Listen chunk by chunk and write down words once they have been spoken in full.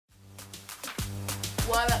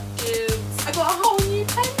What up, dudes? I got a whole new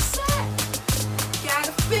pen set.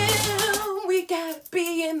 Gotta film, we gotta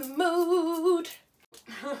be in the mood.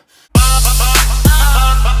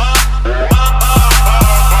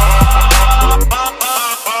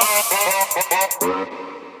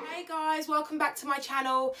 Hey guys, welcome back to my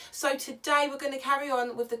channel. So today we're going to carry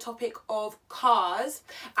on with the topic of cars,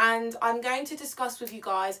 and I'm going to discuss with you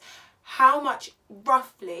guys how much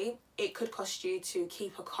roughly it could cost you to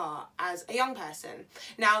keep a car as a young person.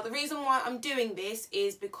 Now, the reason why I'm doing this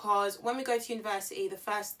is because when we go to university, the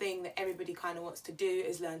first thing that everybody kind of wants to do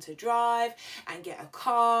is learn to drive and get a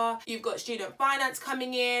car. You've got student finance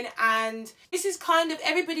coming in, and this is kind of,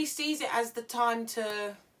 everybody sees it as the time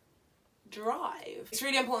to drive. It's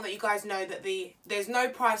really important that you guys know that there's no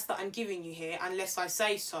price that I'm giving you here unless I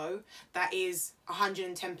say so that is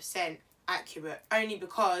 110% accurate, only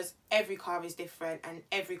because every car is different and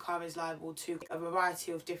every car is liable to a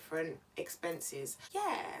variety of different expenses.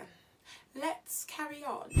 Yeah, let's carry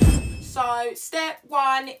on. So step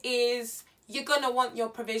one is you're gonna want your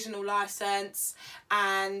provisional license,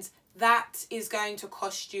 and that is going to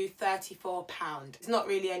cost you £34. It's not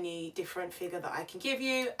really any different figure that I can give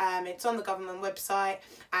you. It's on the government website,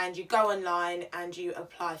 and you go online and you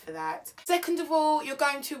apply for that. Second of all, you're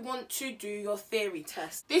going to want to do your theory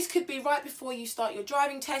test. This could be right before you start your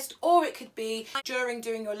driving test, or it could be during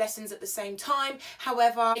doing your lessons at the same time.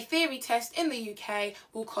 However, a theory test in the UK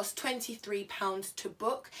will cost £23 to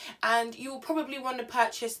book, and you will probably want to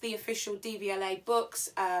purchase the official DVLA books,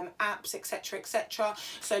 apps, etc, etc.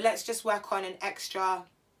 So let's just work on an extra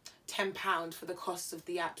 £10 for the cost of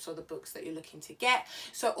the apps or the books that you're looking to get.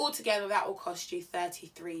 So altogether that will cost you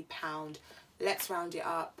 £33. Let's round it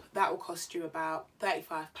up. That will cost you about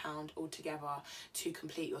 £35 altogether to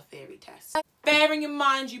complete your theory test. Bearing in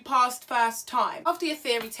mind you passed first time. After your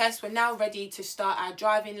theory test, we're now ready to start our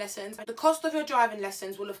driving lessons. The cost of your driving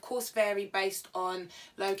lessons will of course vary based on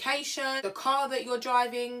location, the car that you're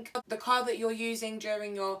driving, the car that you're using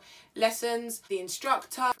during your lessons, the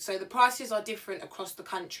instructor. So the prices are different across the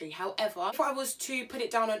country. However, if I was to put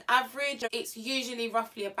it down on average, it's usually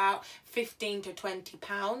roughly about £15 to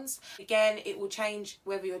 £20. Again, it will change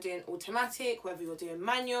whether you're doing automatic, whether you're doing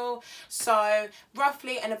manual. So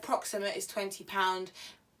roughly an approximate is £20,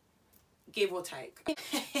 give or take.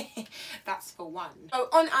 That's for one. So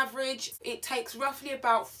on average, it takes roughly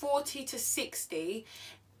about 40 to 60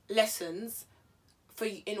 lessons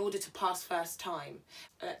in order to pass first time.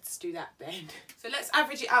 Let's do that then. So let's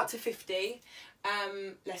average it out to 50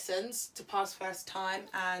 lessons to pass first time,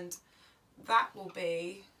 and that will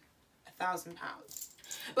be £1,000.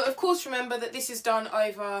 But of course, remember that this is done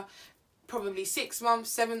over probably 6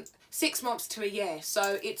 months, 6 months to a year.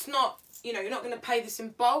 So it's not, you know, you're not going to pay this in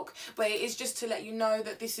bulk, but it is just to let you know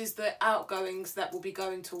that this is the outgoings that will be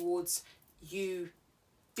going towards you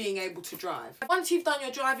being able to drive. Once you've done your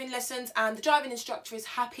driving lessons and the driving instructor is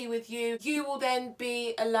happy with you, you will then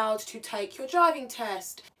be allowed to take your driving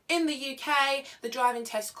test. In the UK, the driving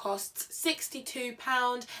test costs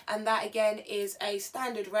 £62, and that again is a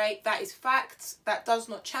standard rate. That is facts. That does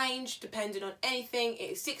not change depending on anything.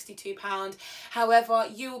 It is £62. However,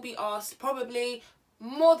 you will be asked probably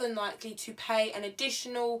more than likely to pay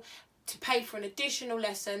for an additional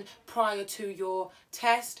lesson prior to your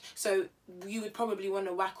test. So you would probably want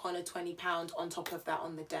to whack on a £20 on top of that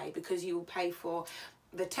on the day, because you will pay for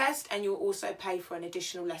the test and you'll also pay for an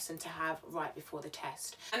additional lesson to have right before the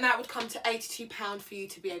test, and that would come to £82 for you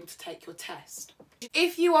to be able to take your test.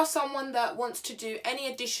 If you are someone that wants to do any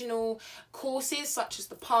additional courses such as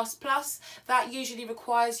the Pass Plus, that usually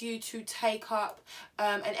requires you to take up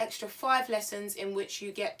an extra 5 lessons in which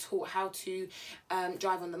you get taught how to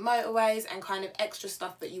drive on the motorways and kind of extra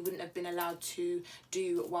stuff that you wouldn't have been allowed to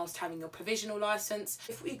do whilst having your provisional licence.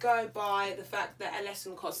 If we go by the fact that a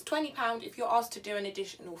lesson costs £20, if you're asked to do an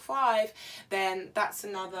additional 5, then that's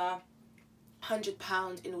another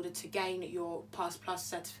 £100 in order to gain your Pass Plus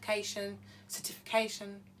certification.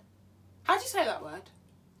 How do you say that word?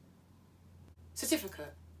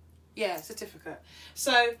 Certificate. Yeah, certificate.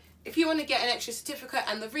 So if you want to get an extra certificate,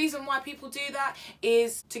 and the reason why people do that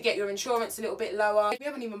is to get your insurance a little bit lower. We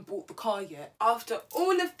haven't even bought the car yet. After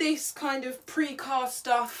all of this kind of pre-car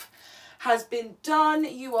stuff has been done,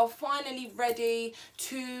 you are finally ready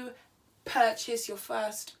to purchase your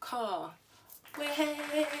first car.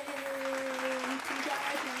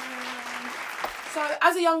 So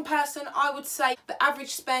as a young person, I would say the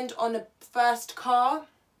average spend on a first car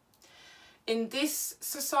in this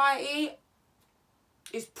society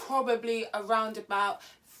is probably around about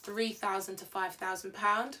 £3,000 to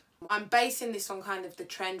 £5,000. I'm basing this on kind of the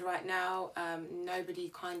trend right now.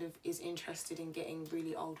 Nobody kind of is interested in getting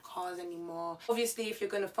really old cars anymore. Obviously, if you're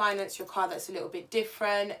going to finance your car, that's a little bit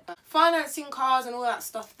different. Financing cars and all that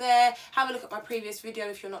stuff there. Have a look at my previous video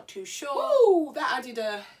if you're not too sure. Ooh,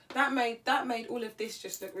 that made all of this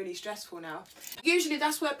just look really stressful now. Usually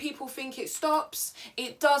that's where people think it stops.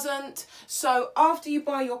 It doesn't. So after you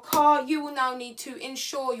buy your car, you will now need to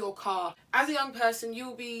insure your car. As a young person, you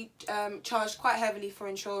will be charged quite heavily for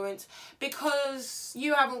insurance because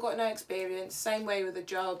you haven't got no experience. Same way with a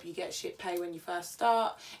job, you get shit pay when you first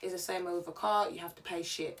start. It's the same way with a car, you have to pay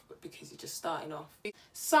shit because you're just starting off.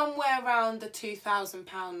 Somewhere around the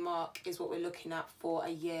 £2,000 mark is what we're looking at for a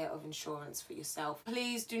year of insurance for yourself.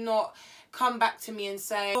 Please do not come back to me and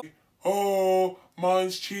say, oh,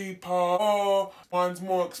 mine's cheaper, oh, mine's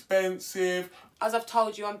more expensive. As I've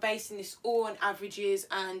told you, I'm basing this all on averages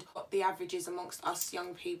and what the averages amongst us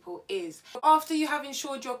young people is. After you have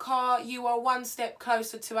insured your car, you are one step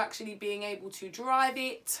closer to actually being able to drive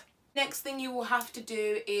it. Next thing you will have to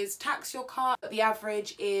do is tax your car. The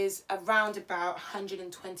average is around about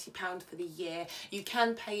 £120 for the year. You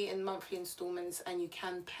can pay it in monthly instalments and you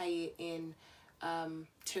can pay it in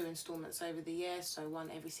 2 instalments over the year, so one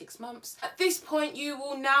every 6 months. At this point, you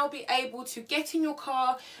will now be able to get in your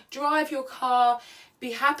car, drive your car,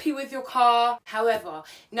 be happy with your car. However,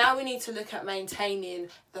 now we need to look at maintaining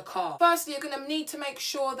the car. Firstly, you're going to need to make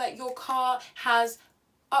sure that your car has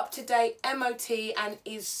up-to-date MOT and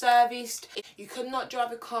is serviced. You could not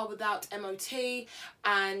drive a car without MOT,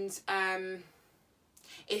 and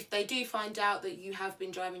if they do find out that you have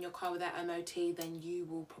been driving your car without MOT, then you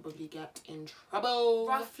will probably get in trouble.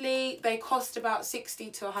 Roughly, they cost about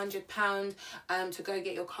 £60 to £100 to go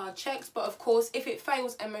get your car checked. But of course, if it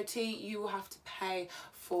fails MOT, you will have to pay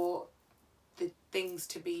for the things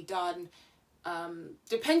to be done.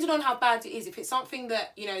 Depending on how bad it is. If it's something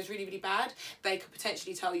that, you know, is really, really bad, they could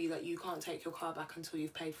potentially tell you that you can't take your car back until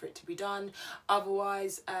you've paid for it to be done.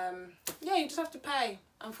 Otherwise, yeah, you just have to pay.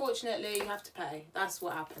 Unfortunately, you have to pay. That's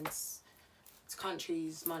what happens. It's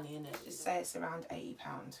country's money, innit? Just say it's around £80.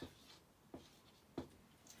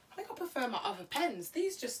 I think I prefer my other pens.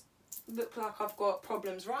 These just look like I've got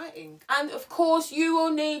problems writing. And of course, you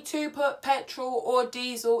will need to put petrol or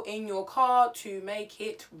diesel in your car to make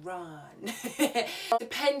it run.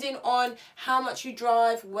 Depending on how much you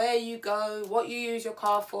drive, where you go, what you use your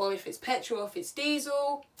car for, if it's petrol or if it's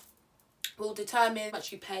diesel, will determine how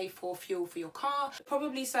much you pay for fuel for your car.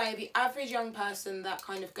 Probably say the average young person that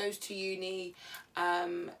kind of goes to uni,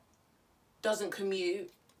 doesn't commute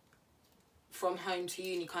from home to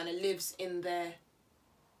uni, kind of lives in the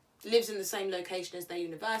same location as their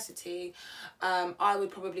university, I would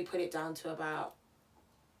probably put it down to about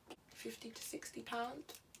 £50 to £60.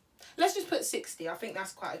 Let's just put 60. I think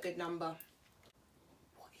that's quite a good number.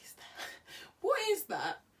 What is that? What is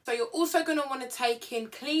that? So you're also going to want to take in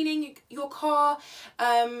cleaning your car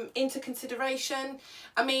into consideration.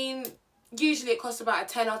 I mean, usually it costs about a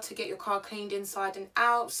tenner to get your car cleaned inside and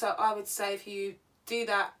out. So I would say if you do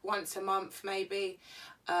that once a month, maybe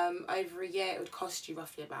over a year, it would cost you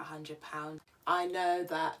roughly about £100. I know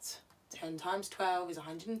that 10 times 12 is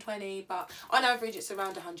 120, but on average it's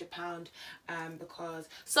around £100 because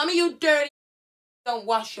some of you dirty don't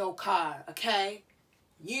wash your car, okay?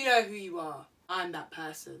 You know who you are. I'm that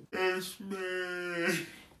person. It's me.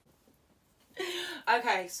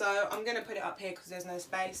 Okay, so I'm going to put it up here because there's no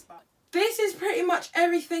space, but this is pretty much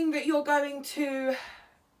everything that you're going to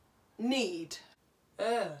need.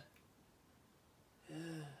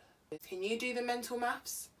 Can you do the mental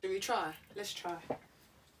maths? Do we try? Let's try.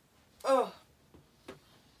 Oh.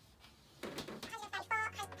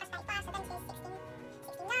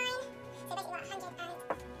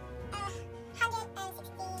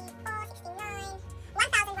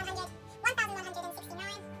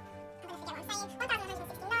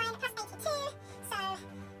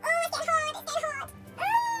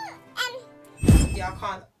 Yeah, I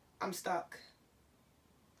can't. I'm stuck.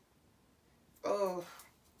 Oh.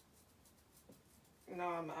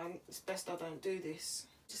 No, man. It's best I don't do this.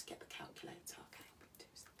 Just get the calculator. Okay, 2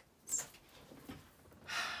 seconds.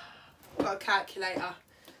 Got a calculator.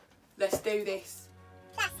 Let's do this.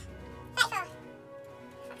 Plus 34.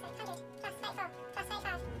 100. Plus 34.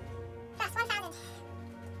 Plus 35.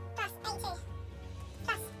 Plus 1000.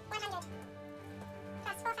 Plus 82.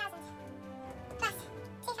 Plus 100. Plus 4000. Plus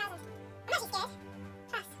 2000. I'm actually scared.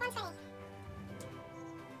 Plus 120.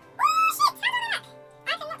 Oh shit!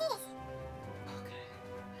 How do I work? I cannot do this. Okay.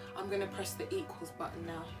 I'm gonna press the equals button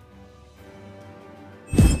now.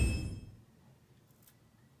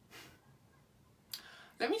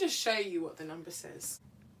 Let me just show you what the number says.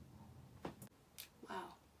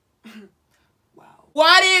 Wow.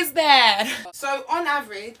 What is that? So on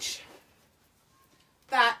average,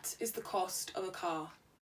 that is the cost of a car.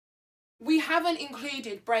 We haven't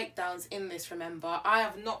included breakdowns in this, remember. I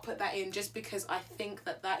have not put that in just because I think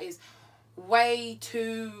that that is way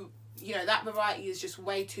too, you know, that variety is just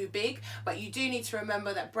way too big. But you do need to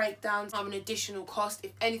remember that breakdowns have an additional cost.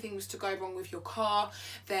 If anything was to go wrong with your car,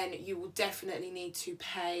 then you will definitely need to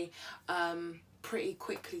pay pretty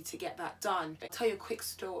quickly to get that done. I'll tell you a quick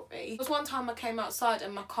story. There was one time I came outside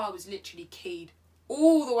and my car was literally keyed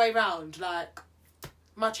all the way round, like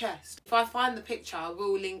my chest. If I find the picture, I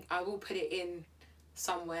will put it in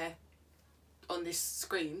somewhere on this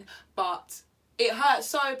screen, but it hurt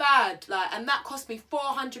so bad, like, and that cost me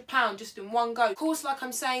 £400 just in one go. Of course, like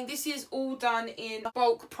I'm saying, this is all done in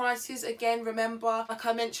bulk prices. Again, remember, like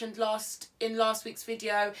I mentioned in last week's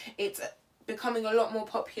video, it's becoming a lot more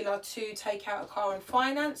popular to take out a car on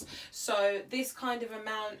finance, so this kind of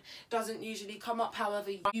amount doesn't usually come up. However,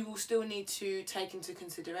 you will still need to take into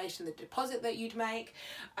consideration the deposit that you'd make.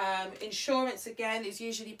 Insurance, again, is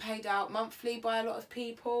usually paid out monthly by a lot of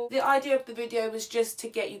people. The idea of the video was just to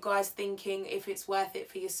get you guys thinking if it's worth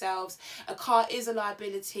it for yourselves. A car is a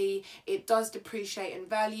liability, it does depreciate in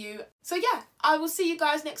value. So yeah, I will see you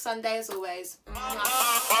guys next Sunday as always.